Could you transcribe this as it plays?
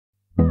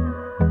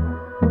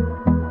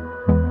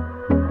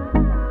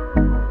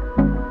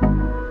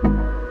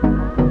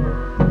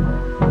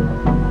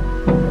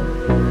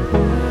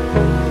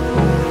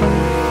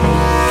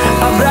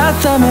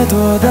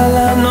toda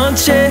la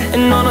noche,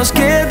 no nos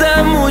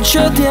queda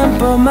mucho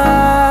tiempo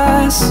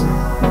más.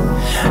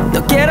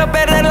 No quiero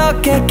perder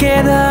lo que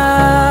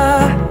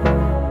queda.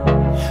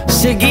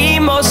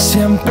 Seguimos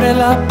siempre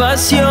la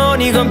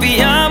pasión y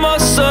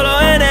confiamos solo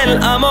en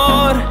el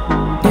amor.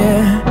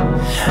 Yeah.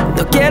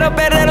 No quiero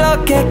perder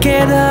lo que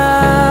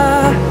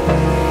queda.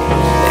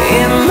 Y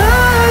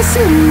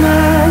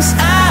más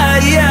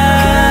allá,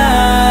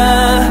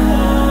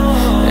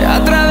 a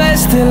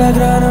través de la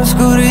gran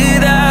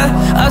oscuridad,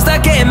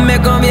 hasta que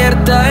me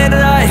convierta en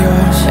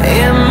rayos.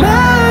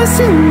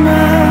 Y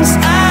más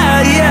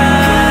allá,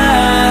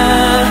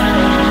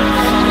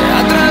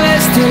 a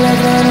través de la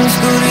gran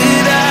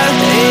oscuridad.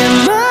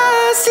 Y más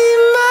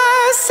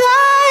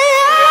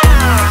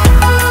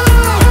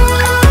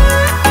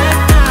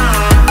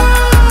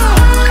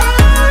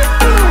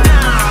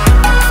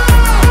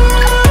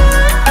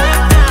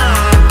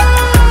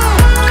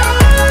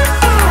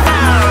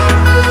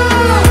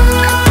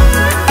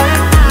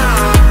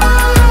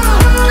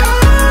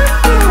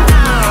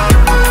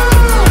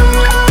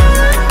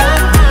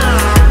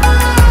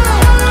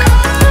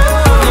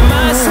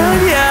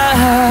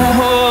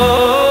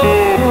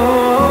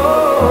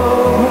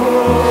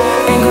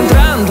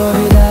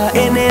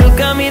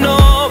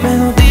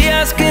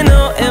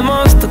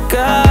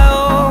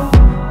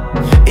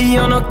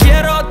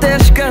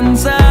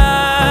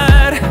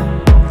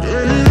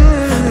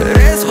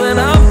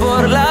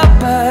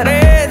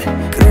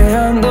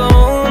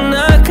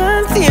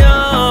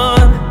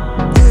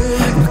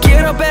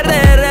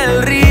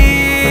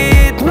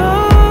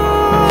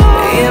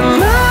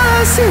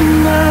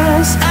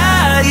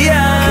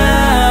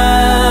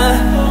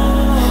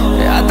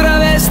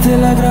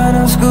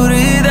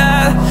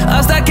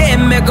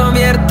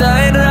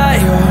convierta en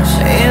rayos.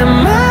 Y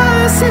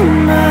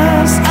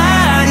más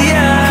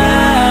allá,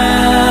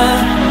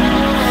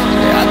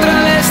 a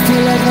través de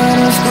la gran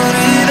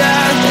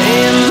oscuridad.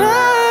 Y más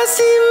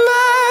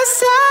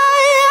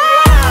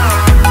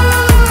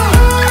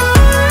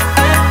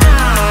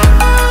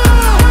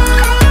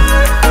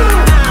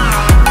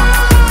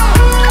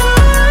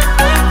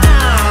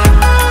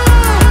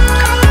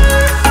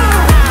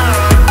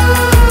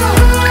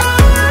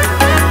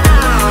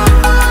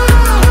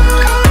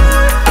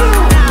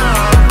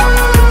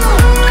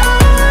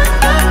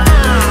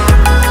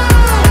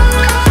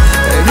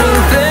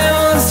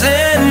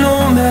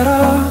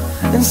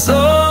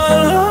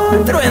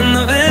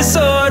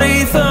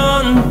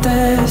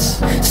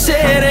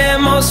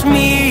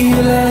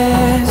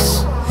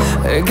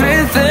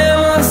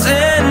crecemos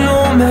en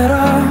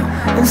número,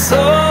 en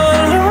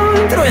solo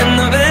un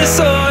trueno de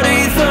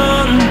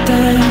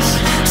horizontes.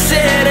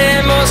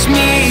 Seremos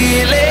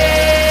miles.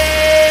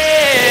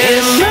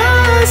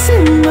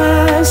 Y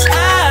más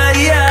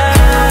allá,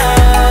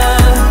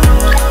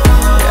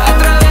 a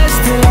través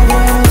de la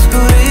gran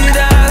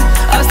oscuridad,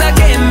 hasta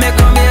que me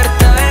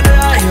convierta en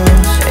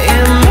rayos. Y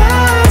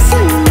más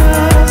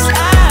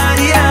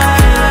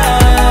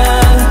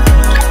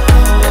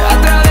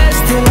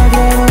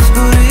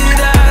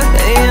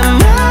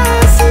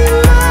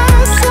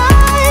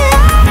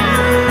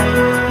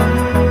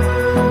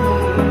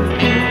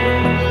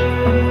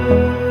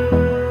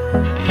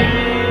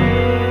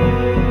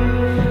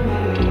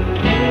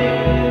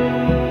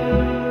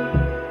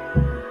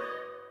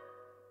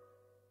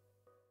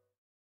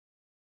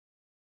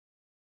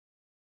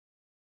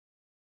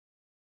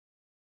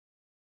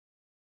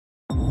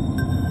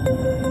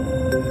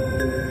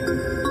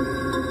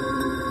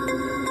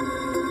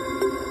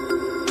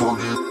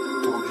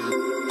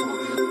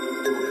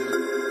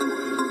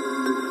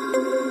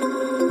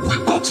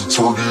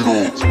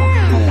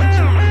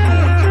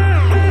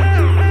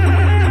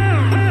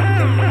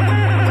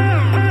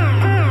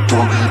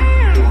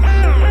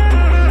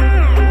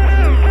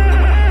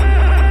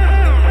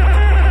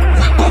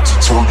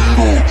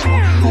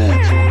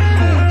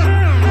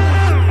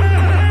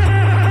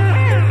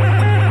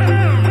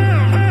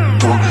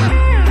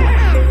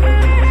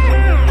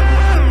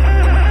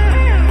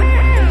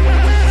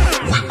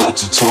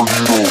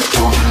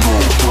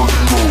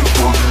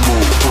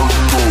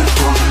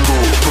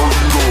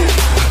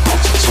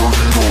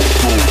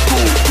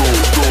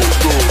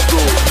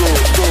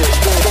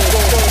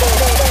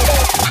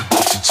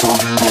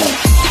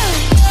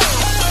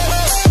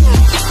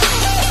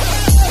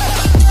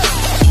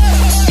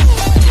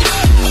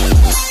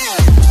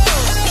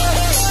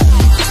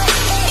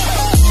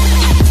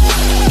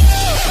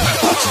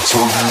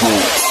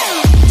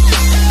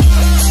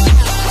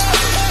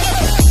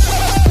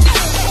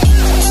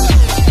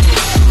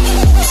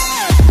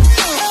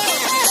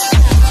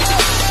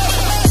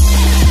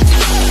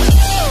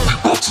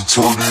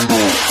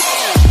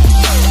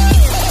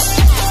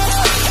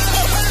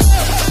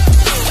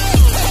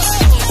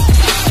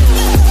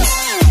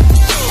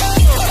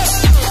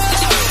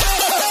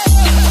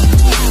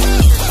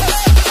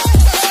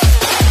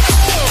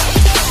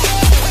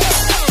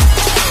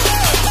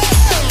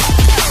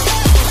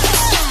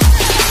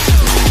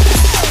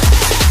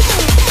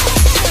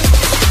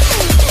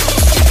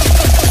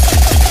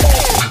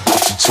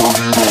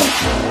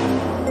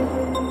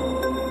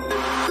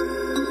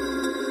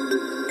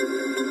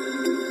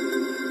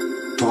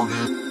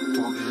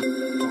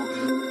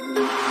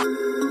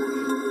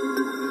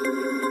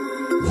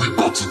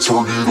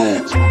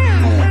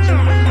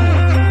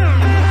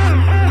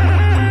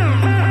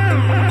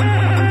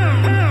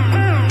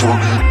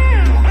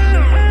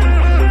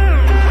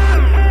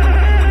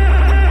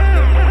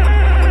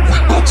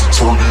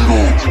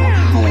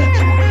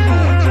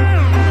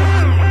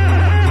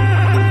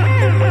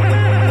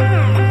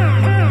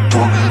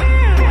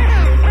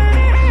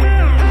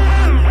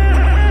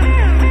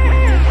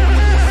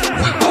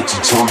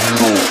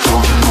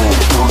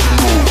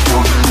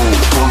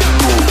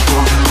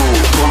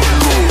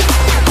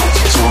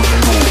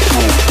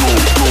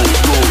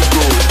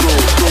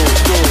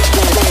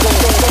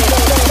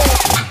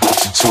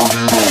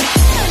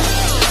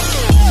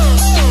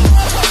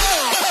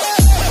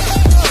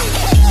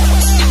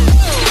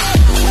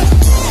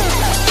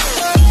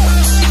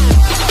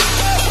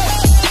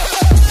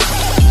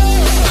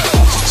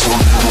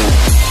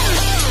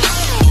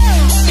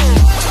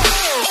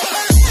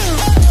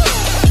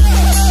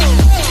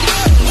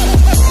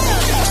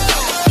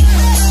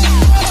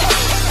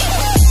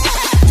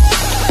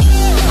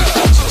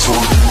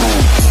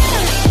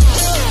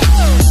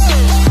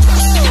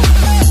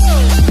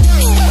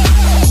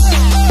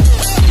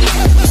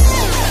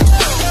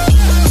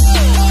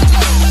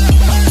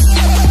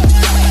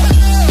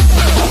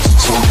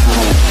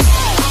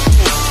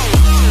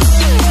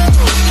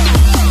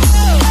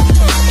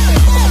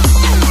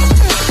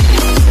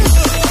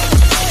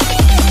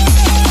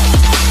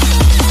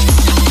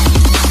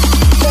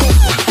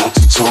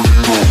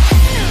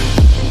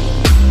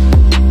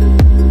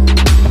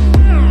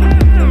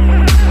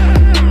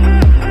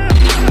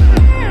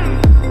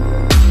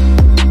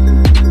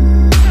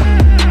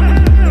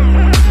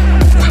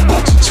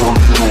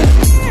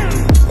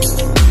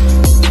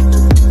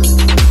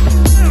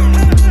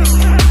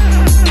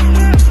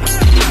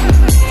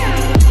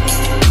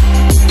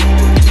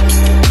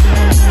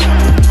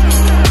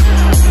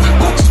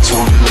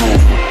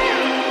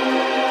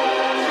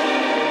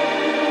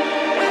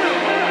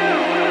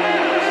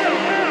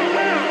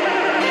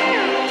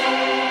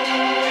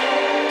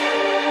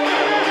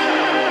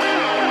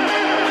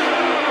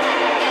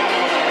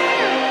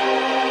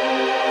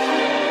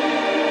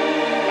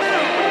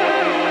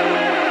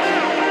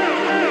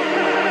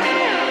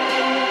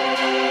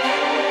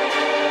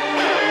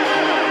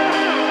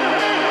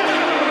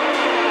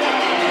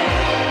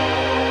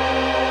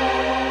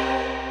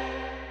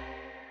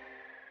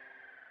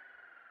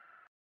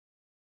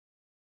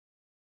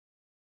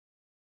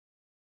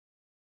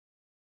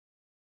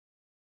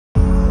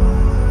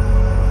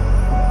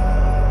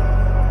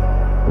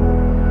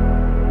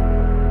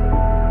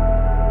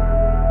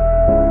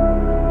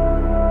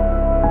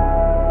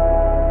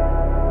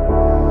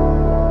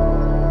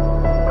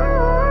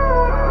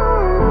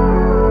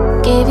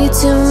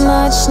Too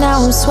much,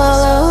 now I'm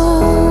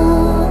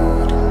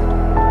swallowed.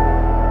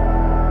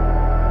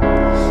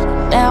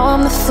 Now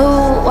I'm the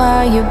fool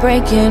while you're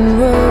breaking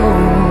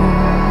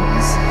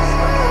rules.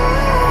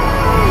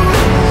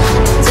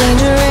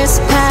 Dangerous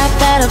path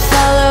that I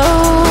follow.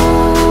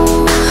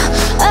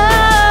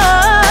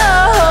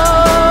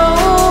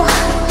 Oh,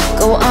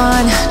 go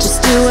on,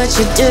 just do what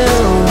you do.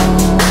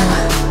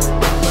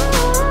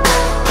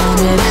 And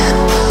it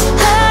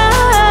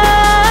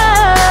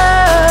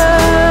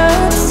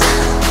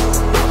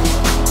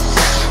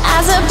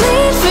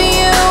bleed for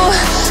you,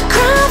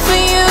 cry for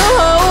you,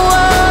 oh,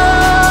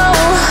 oh.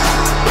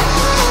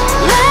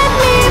 Let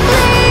me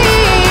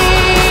bleed.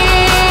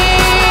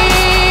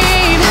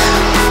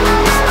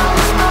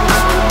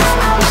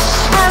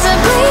 As I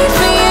bleed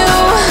for you,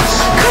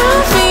 cry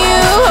for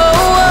you,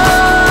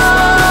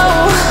 oh,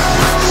 oh.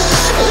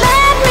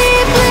 Let me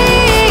bleed.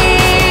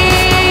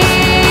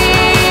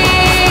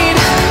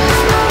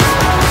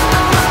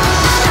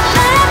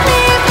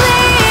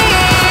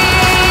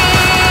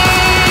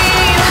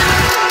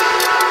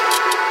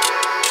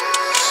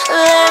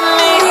 Let me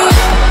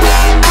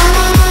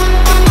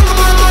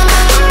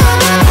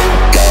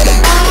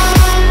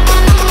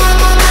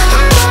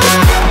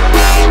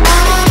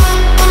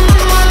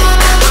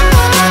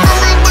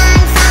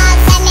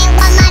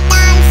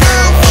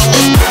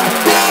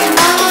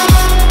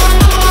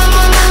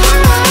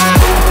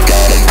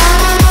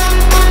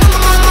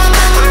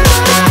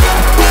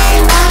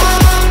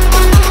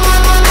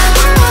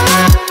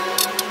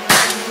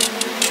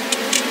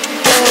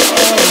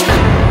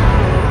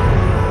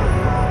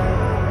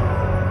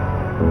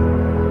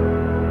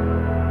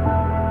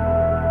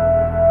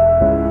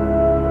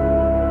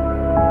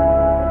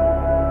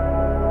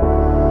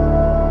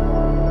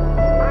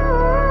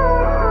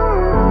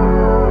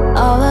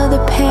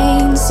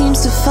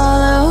seems to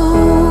follow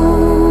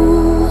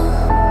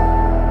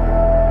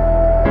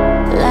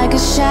like a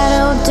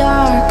shadow,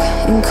 dark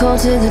and cold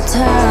to the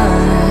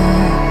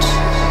touch.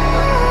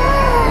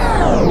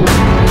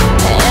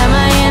 Am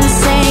I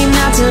insane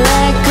not to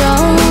let go?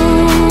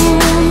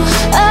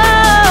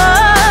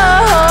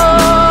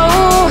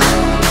 Oh,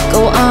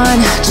 go on,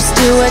 just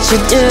do what you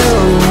do.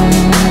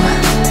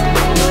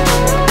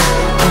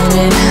 And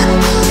it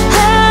hurts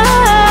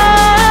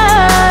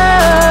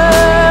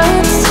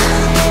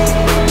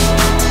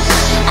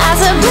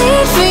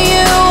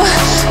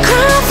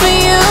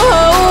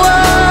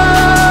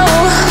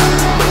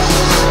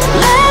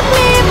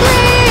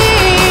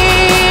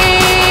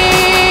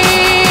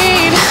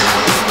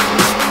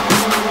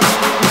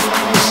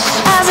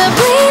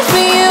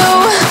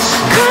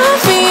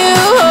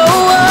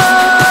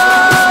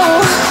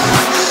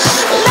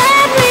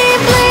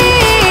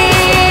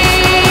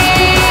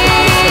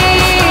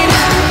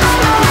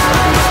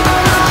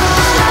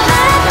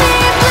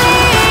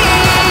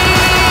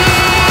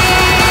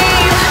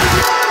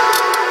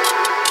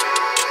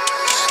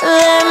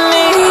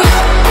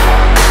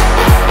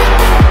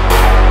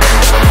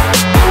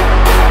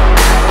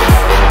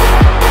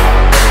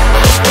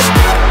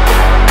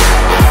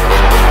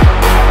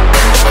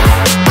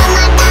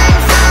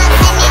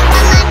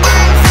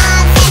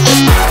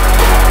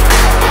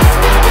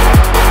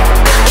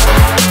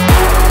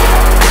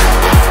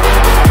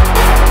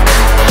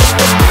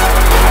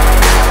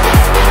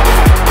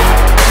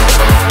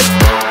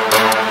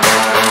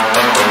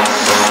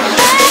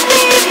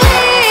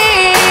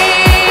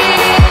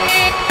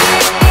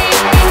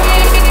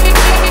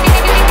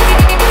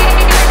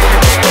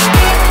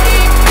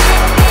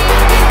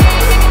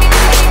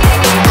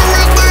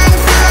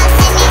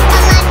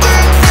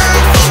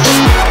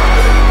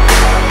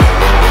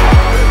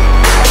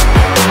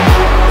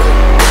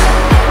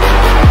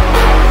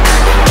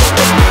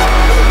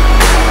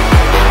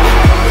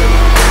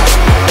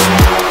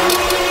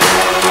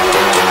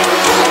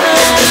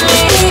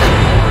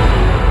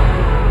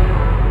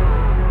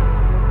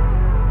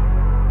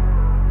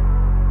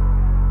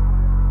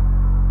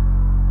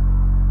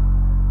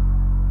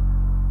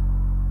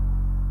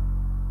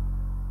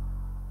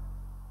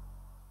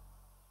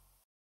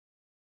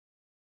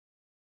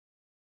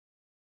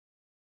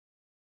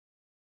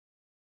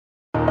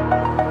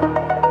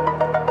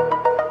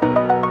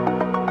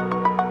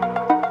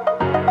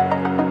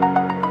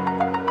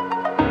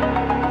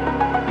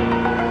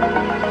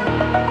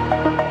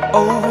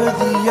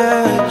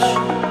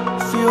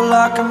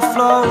like I'm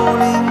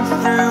floating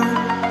through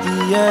the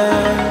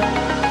air.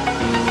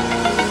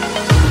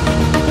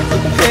 The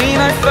pain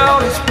I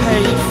felt is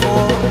paid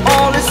for,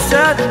 all is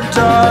said and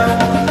done.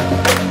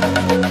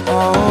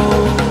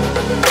 Oh,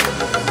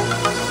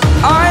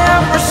 I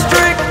am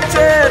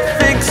restricted,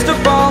 fixed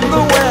upon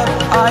the web.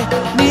 I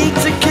need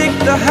to kick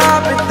the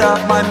habit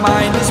that my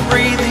mind is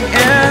breathing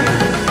in.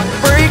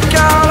 Break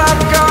out,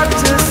 I've got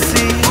to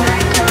see.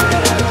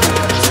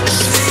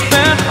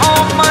 Spent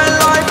all my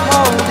life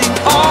holding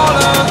all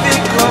of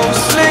it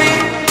closely.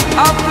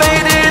 I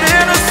played it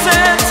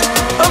innocent,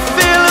 a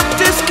feel of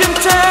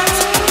discontent.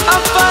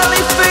 I'm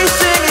finally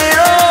facing it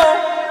all,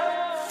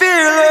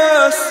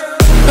 fearless.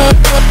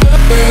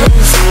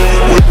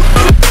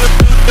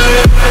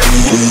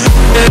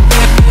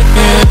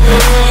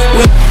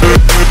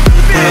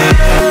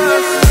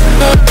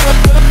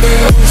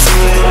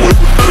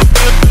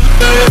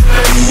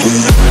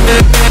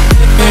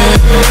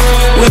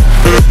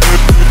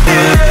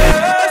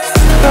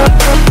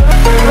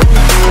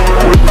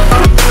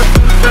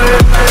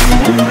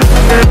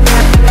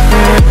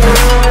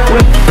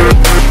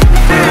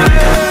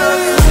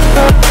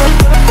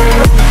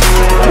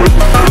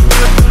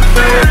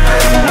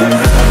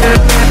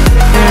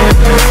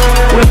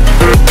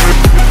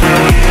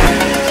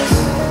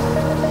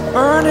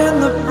 Burning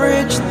the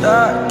bridge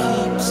that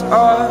keeps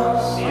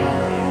us.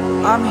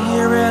 I'm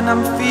here and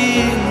I'm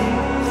feeling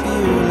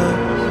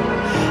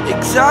fearless.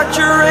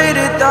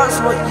 Exaggerated,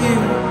 that's what you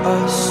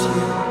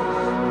assume.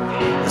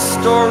 The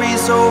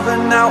story's over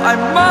now, I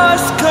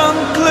must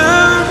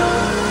conclude.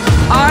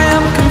 I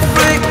am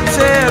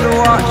conflicted,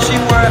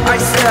 watching where I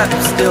step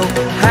still,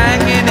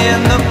 hanging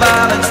in the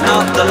balance.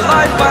 Not the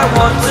life I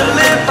want to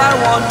live, I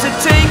want to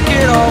take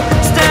it all.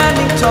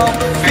 Standing tall,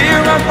 fear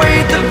I've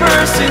weighed the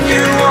person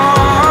you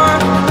are.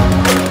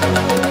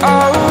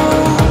 Oh,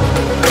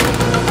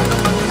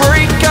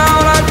 break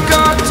out, I've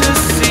got to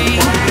see.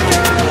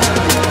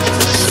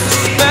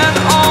 Spent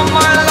all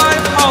my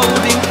life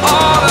holding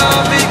all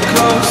of it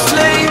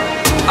closely.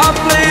 I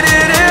played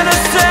it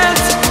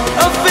innocent,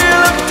 a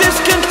feel of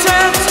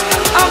discontent.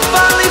 I'm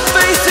finally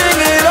facing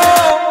it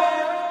all,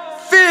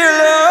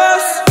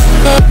 fearless.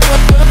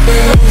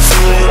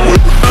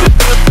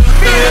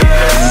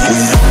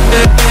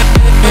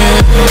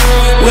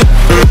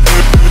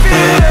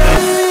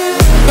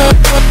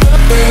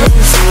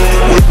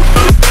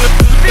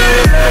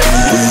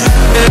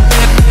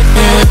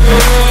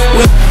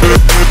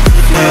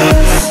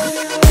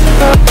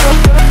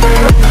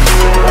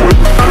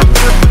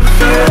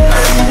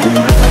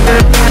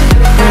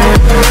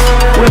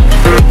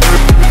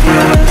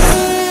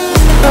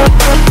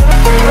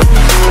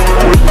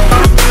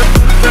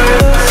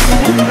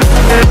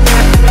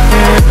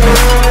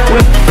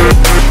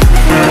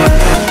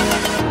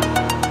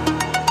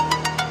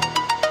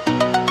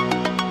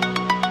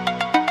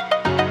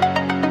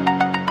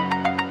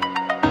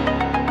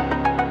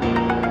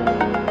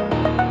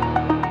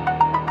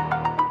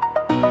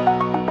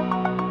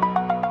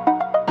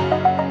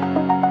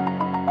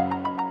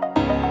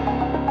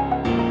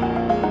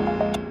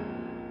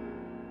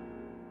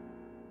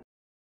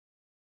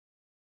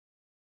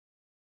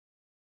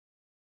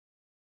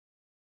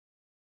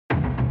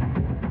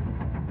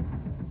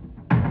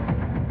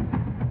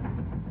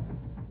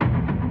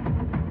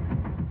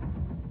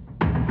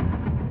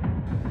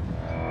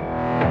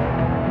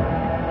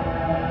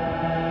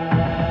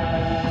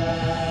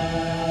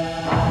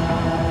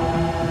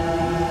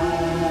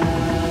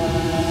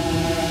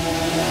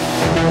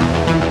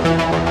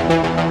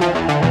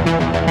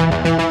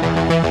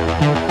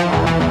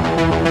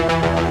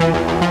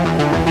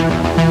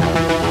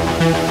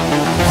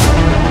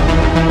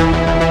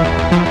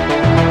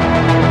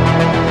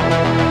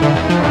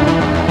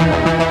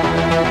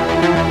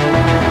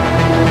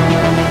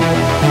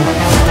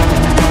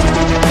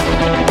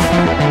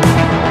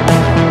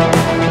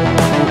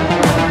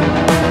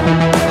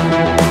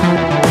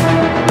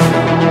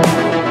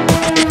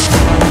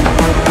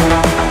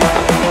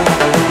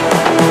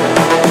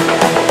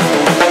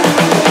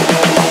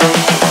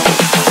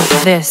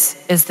 This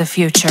is the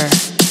future.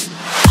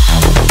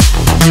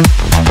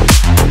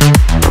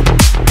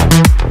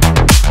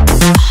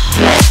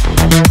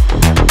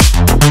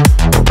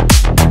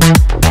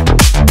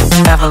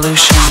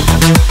 Evolution.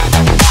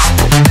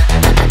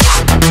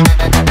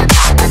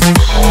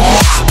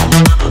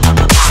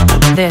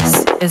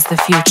 This is the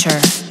future.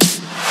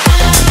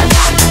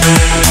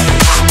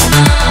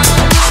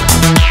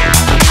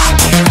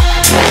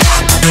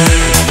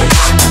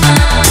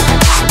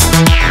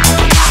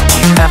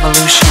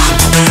 Evolution.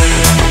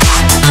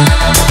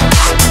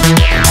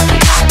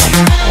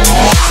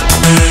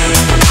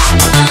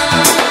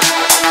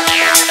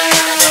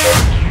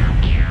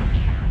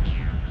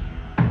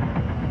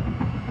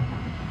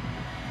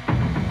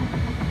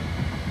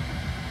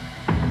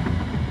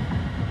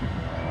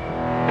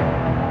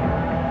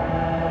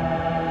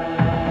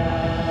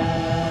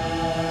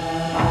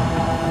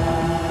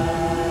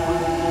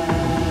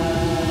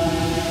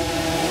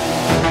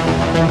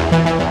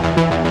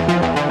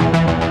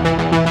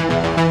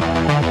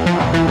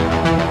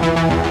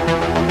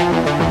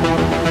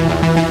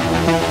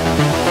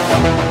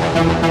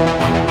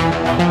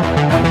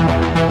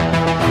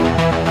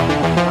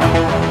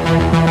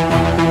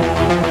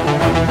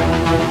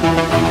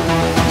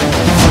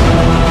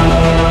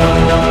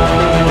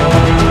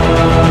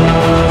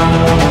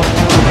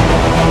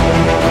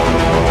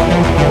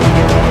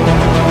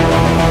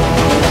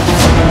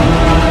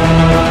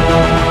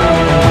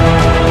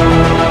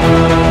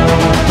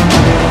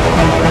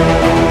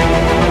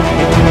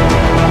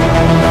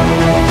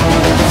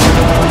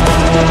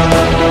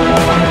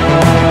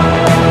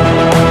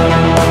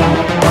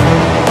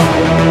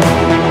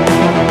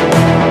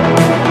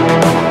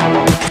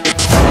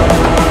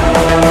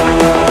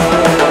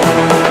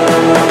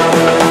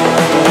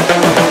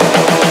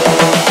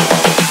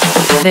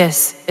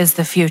 is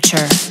the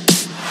future.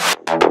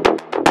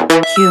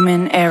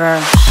 Human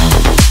error.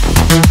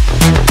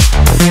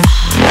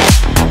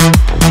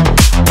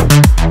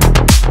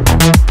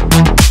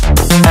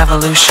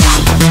 Evolution.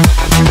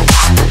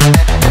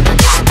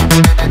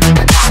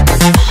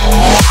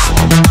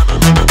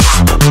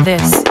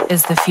 This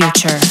is the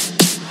future.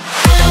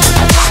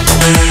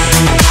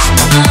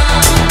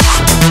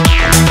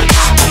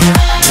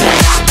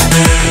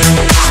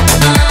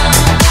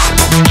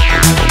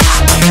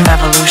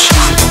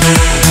 Evolution.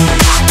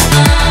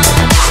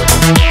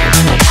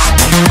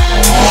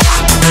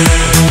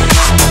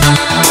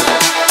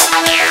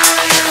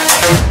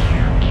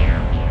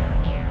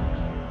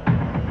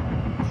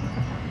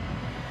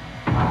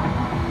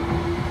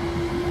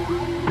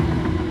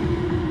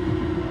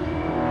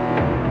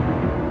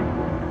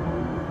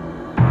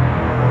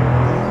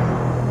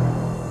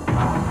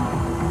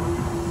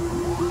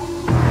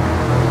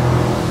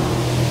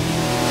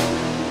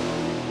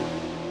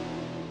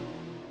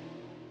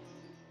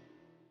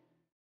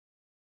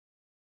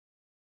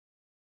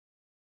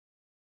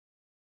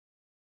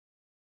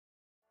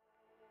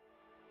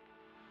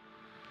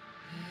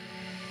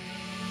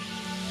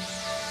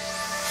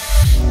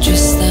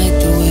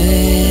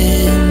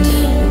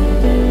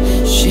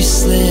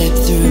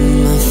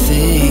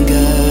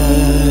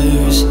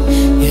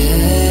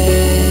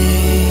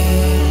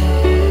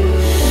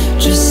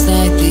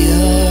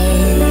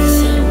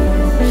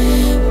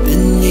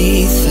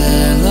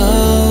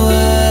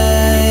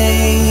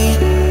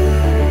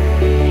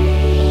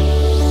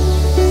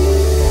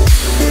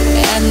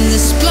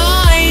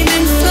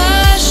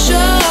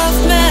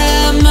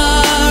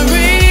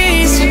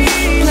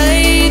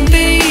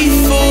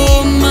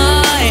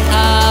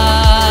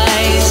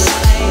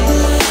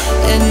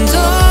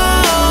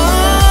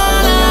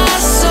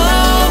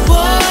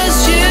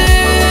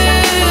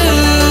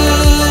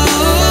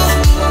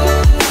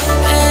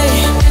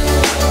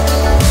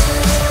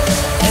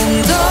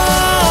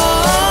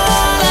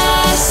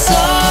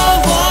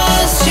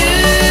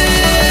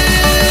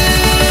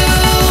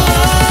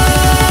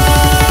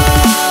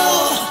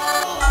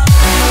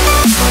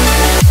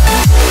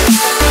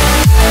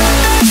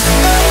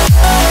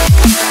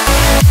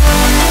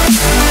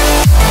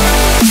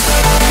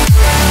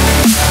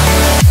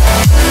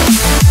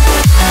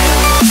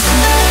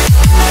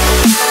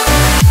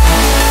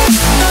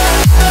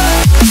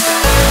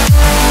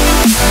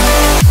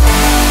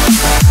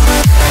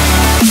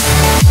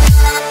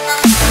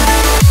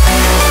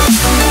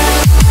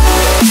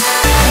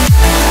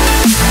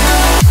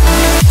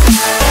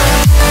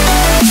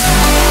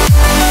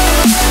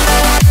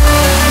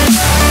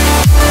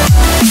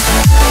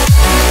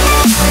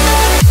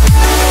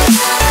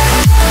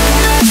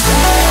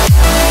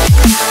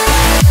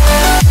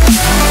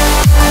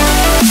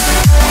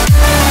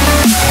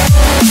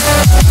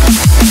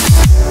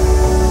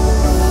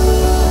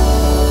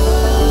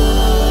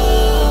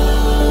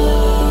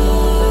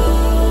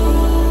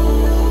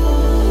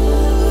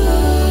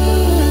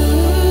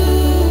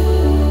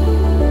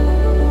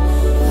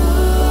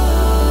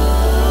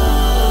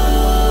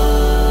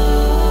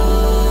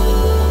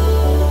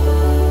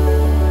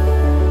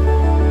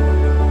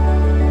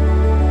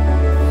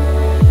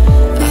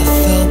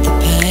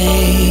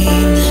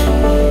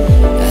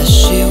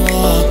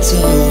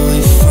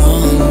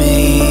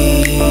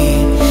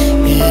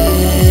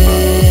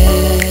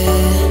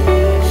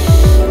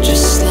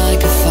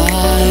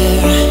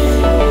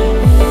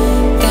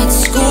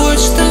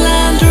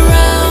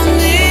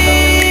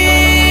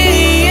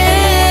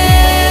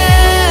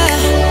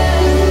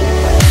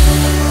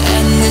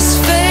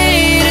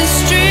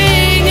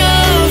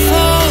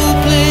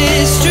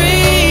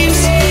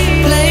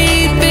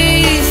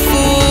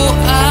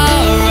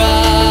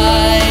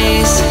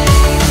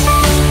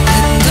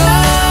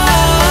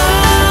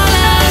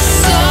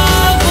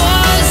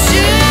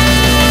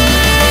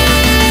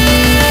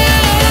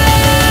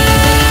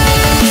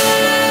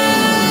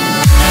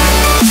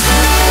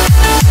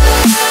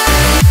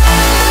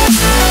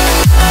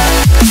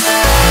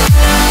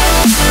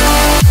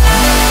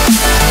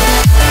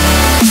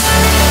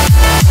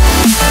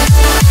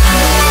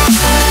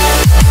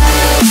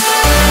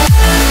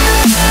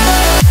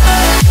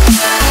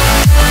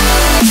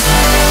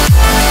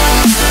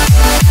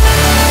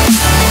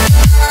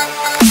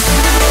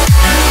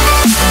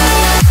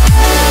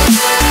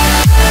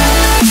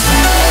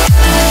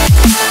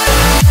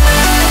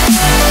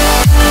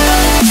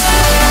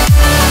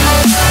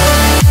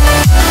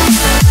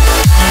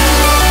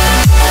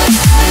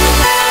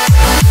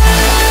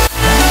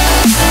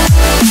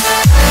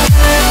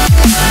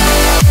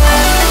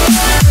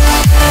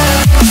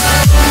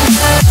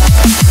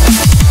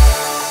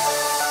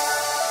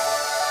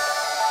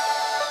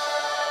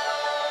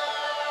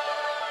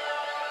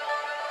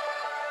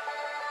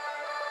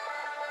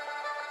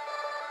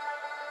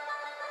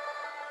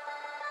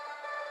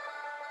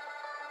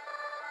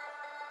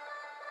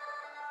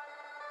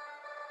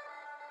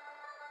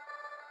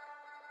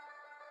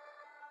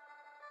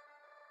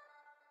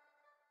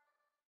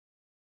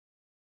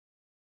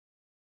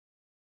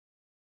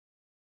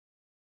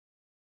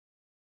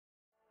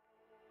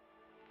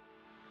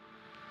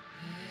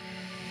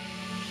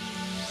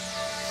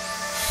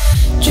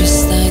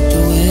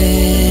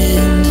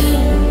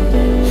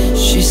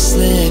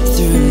 slip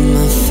through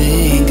my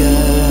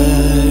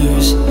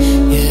fingers,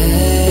 yeah.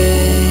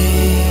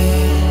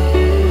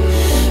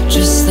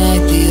 Just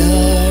like the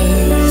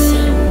earth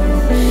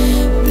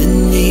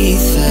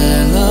beneath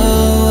fell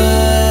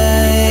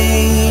away,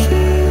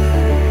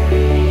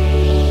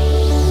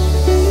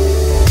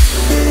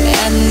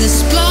 and this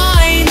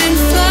blinding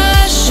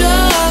flash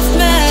of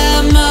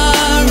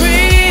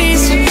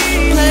memories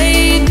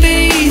played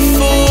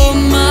before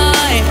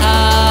my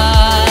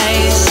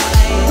eyes,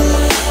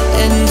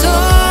 and oh,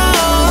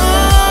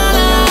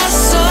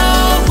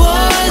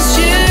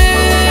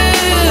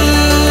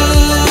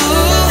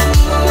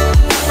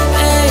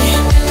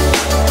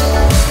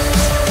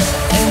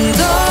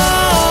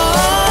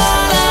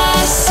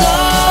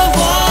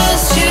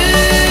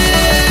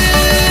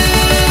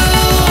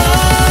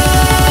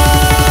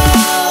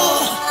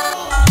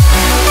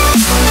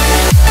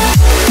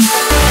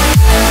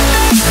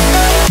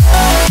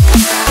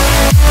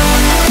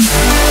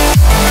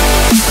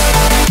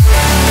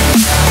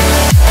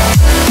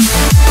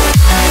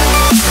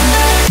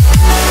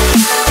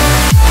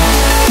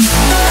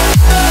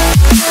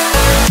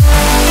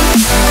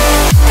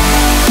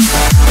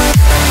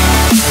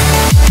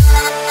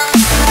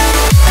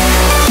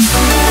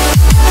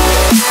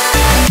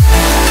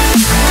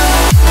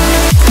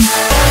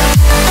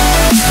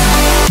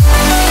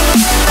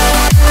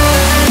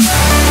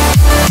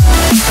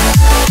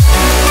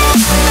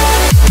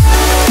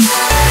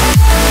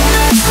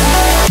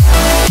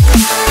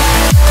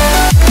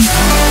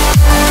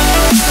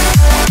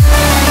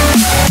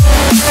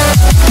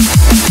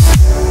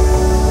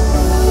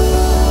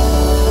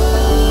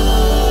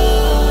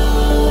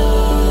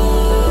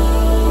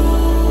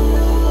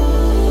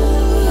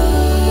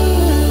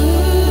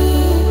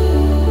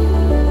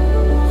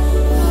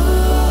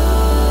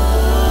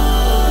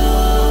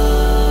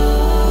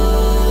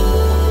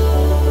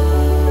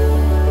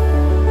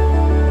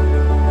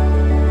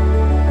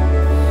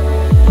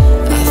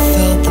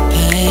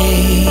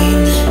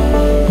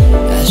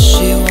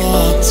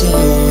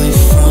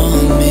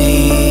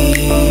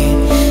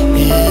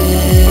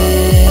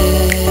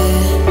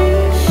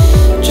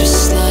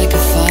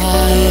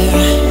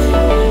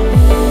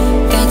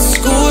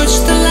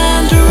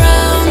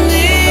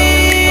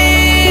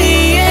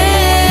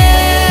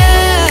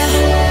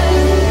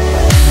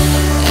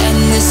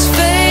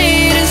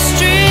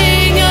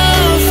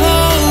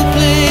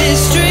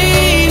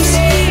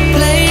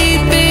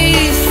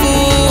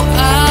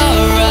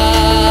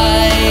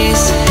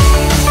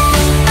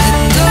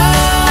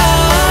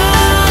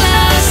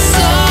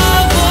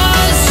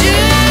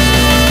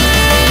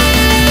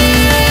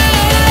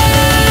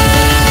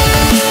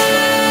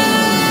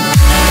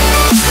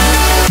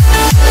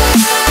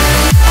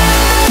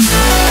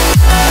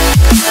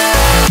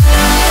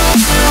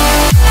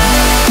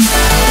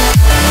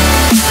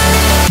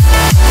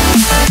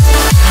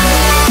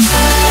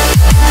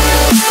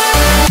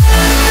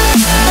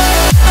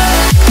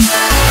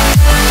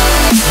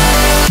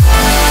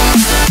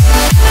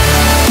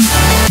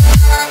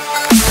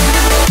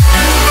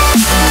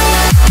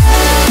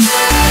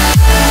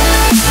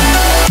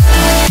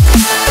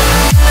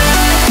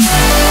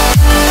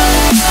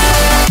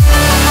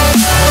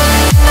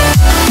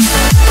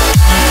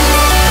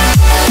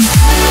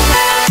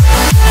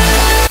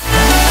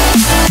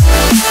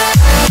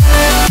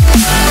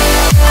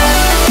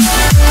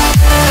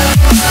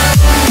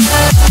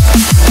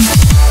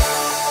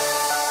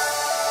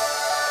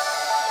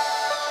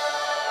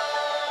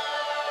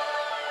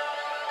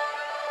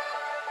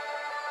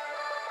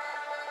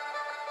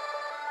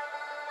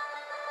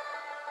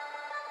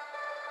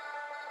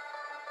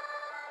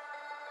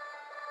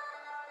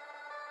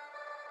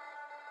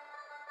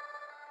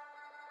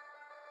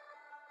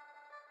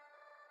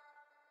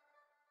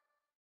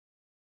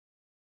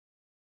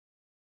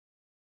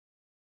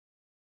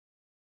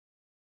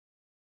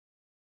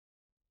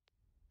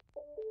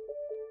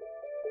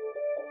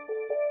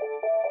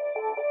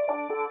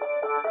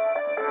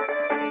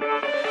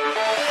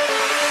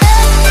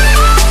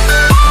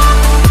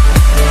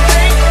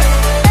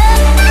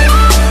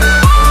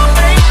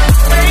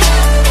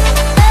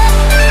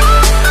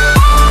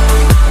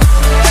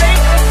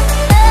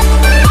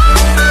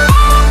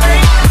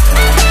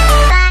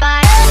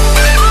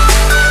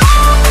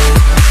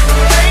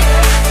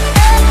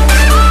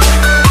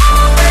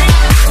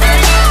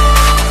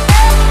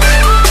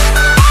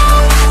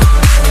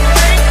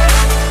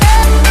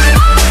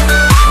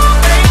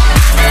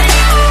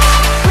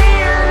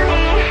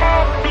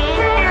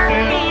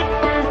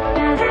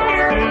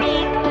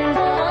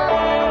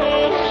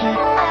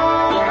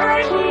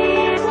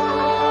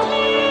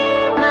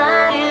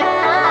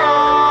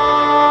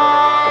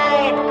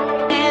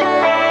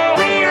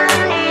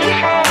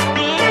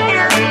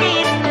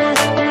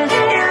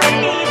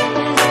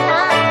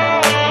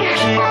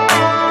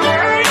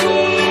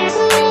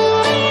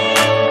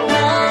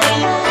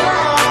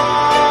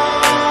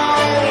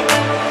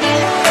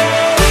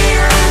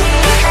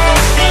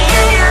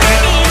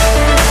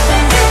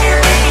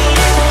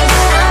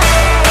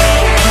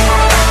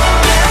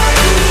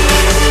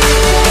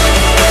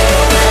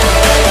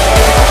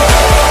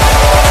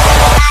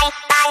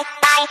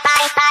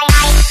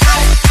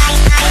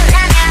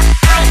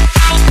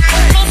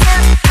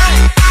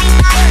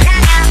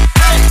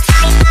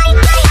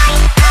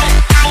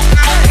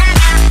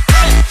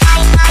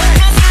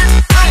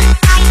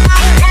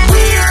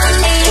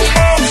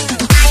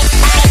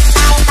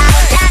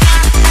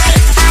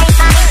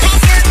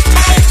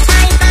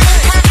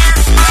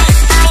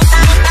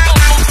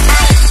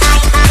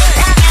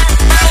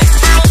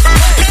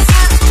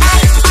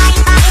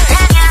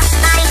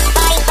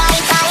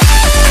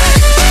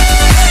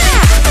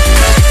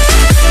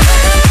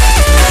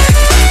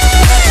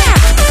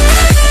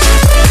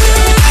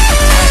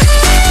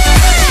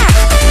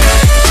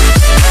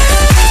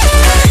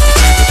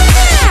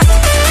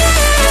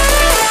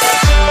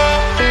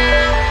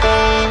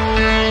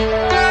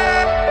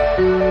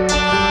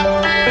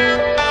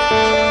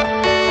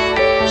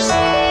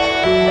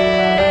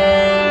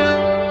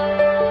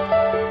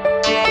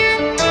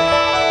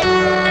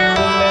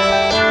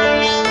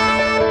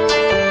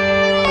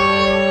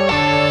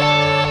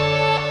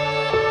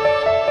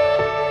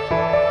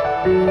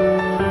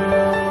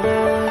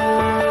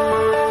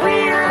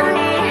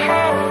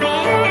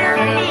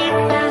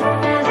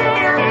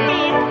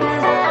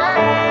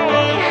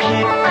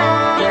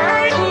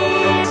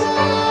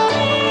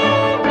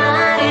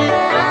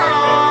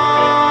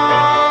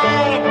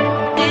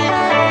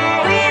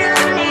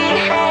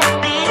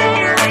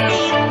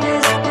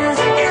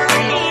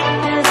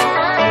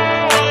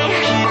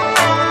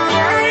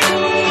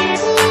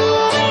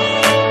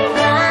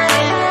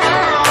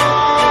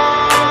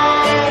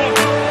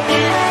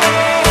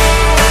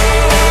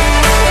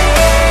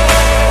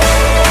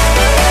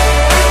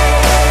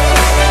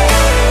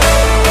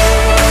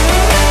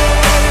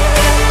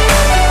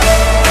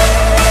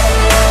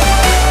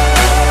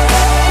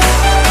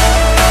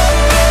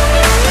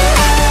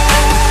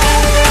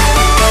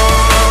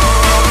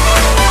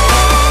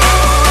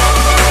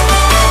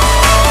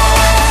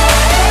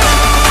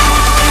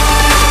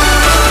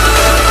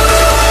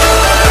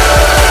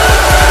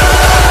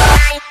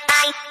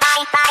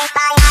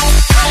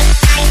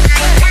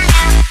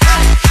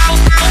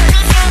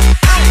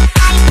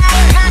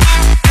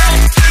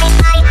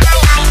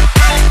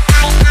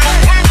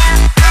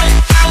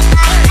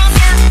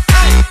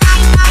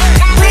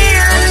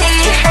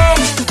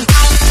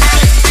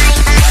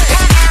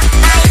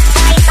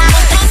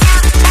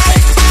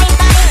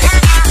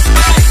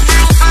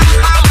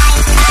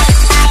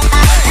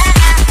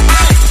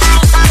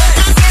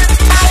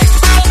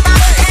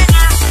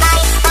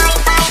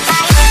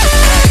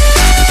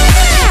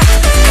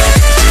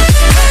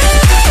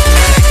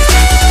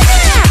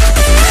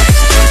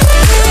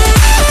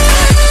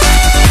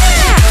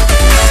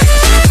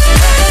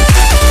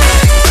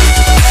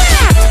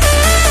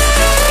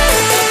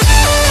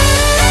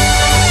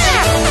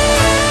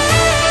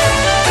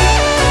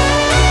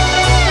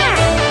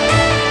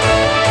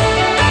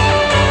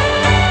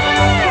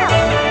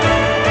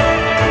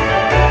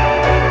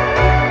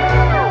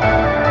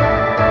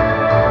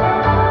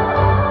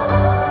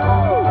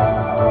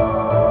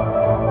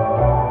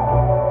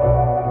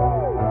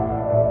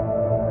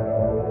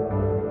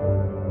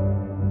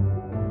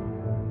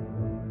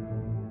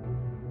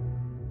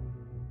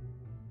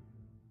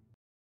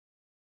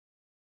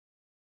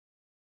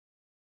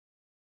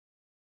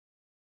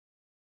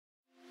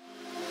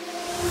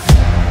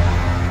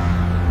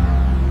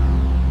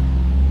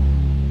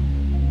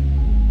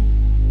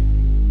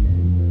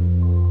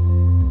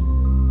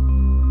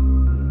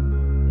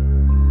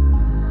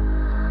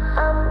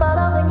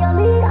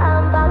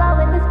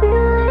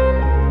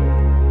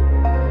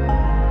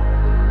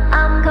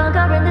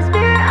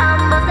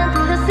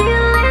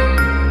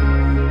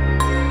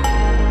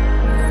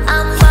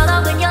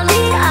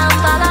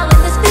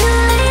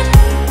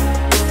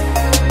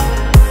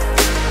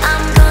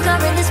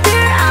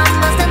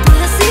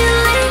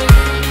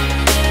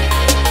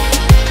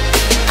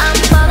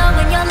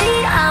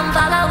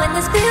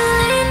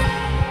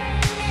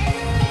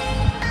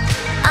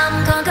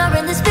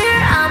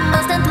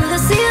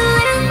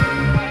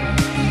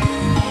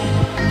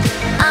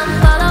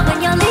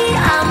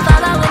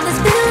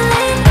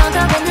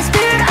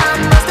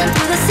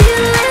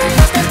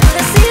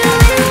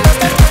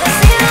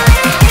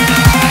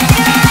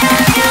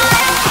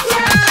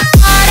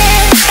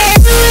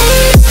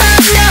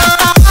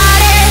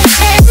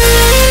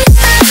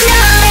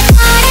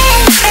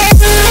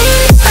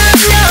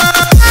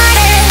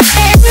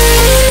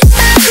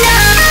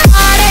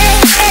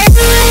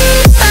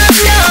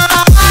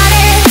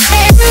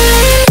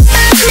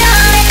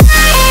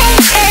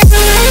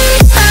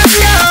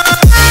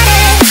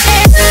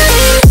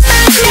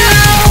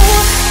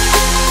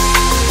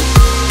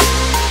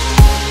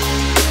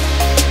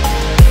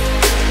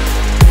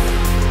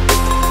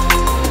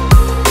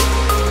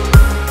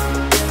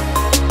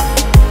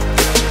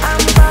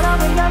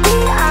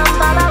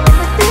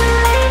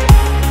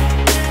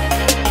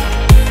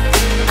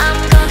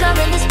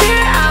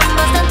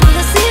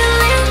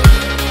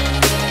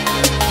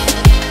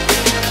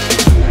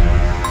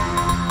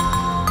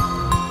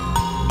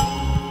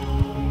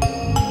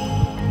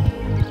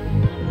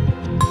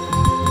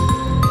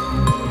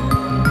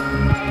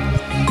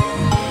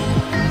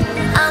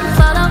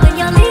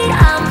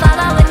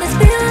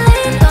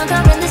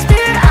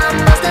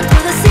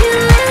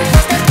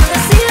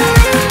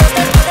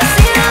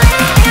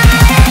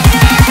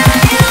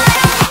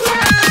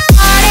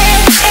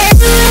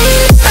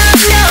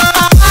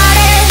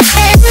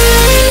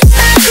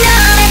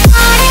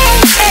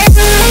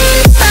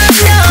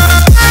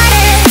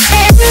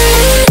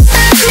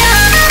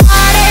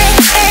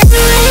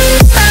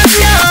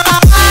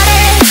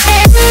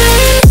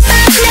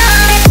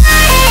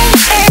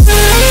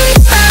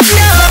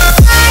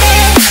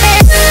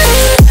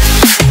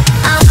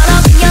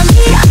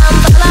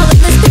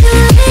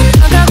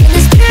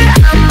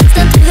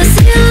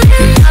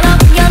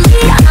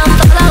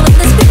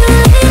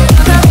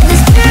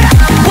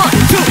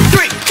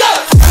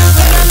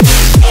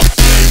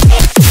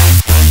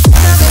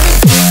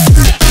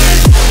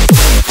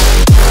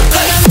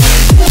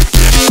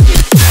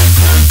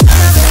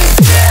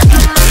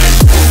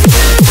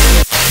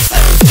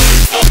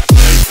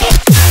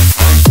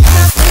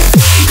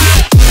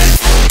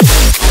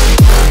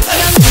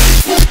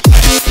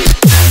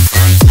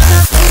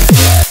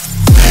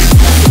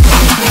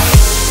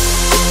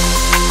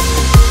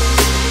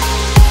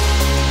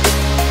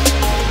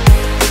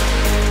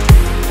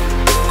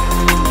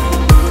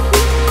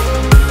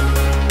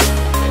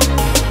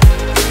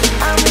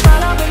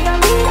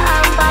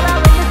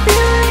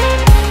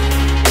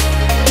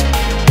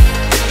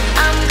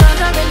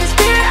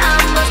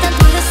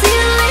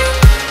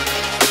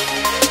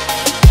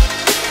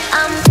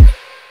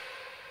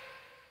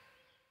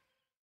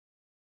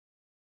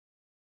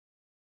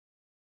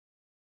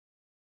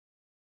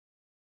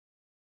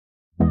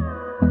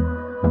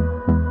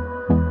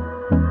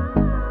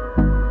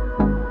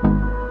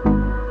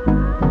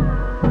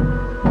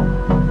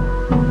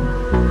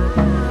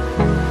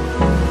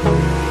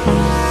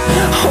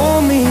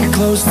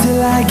 close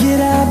till I get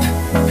up.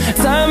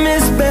 Time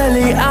is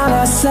barely on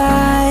our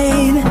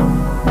side.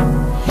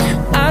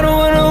 I don't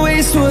wanna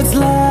waste what's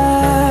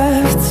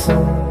left.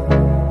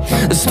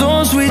 The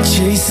storms we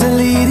chase are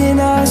leading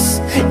us,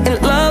 and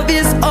love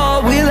is all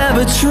we'll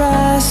ever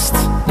trust.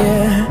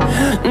 Yeah,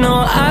 no,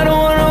 I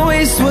don't wanna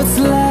waste what's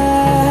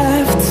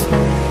left.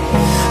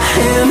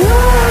 And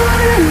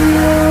on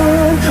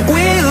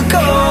we'll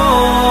go,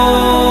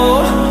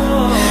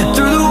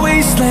 through the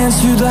wastelands,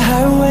 through the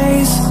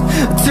highways,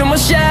 till my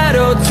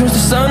shadow turns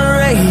to sun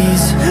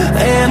rays.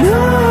 And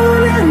on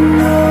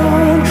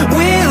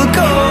we'll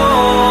go,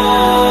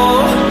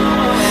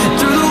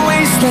 through the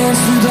wastelands,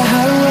 through the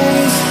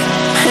highways,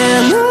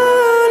 and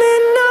on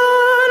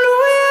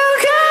we'll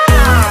go.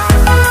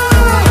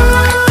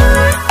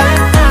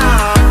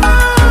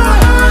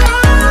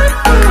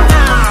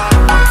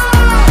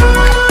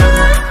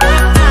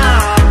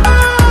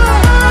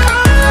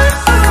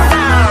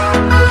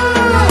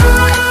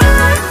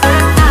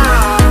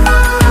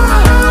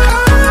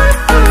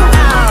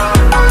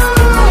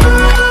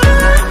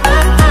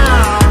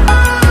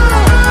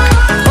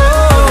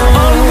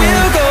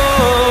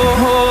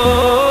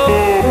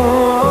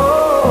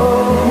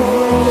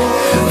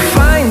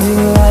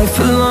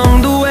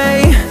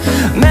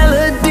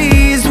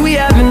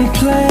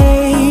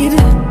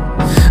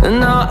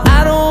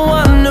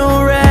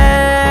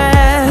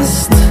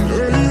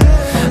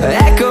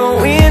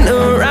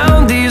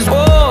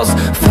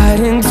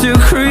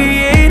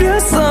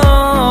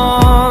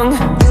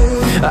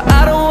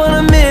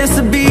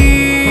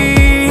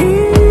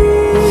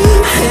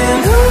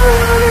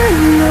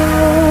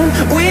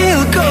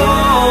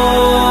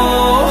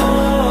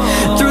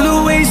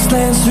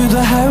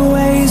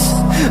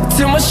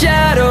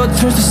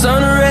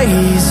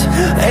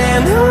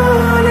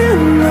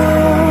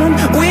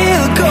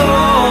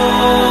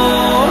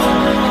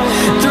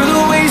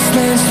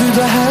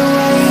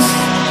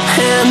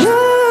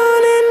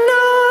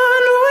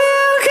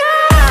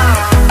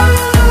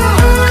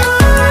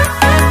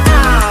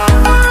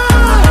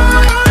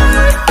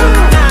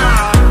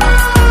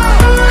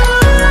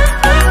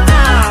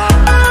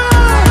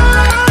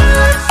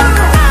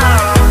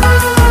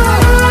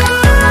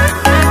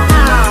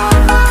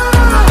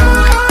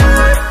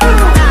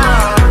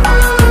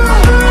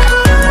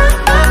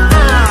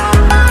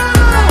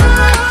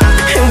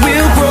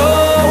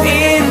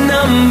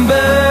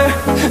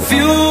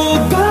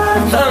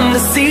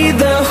 See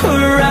the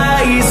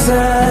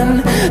horizon,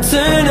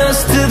 turn us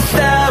to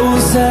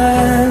thousands.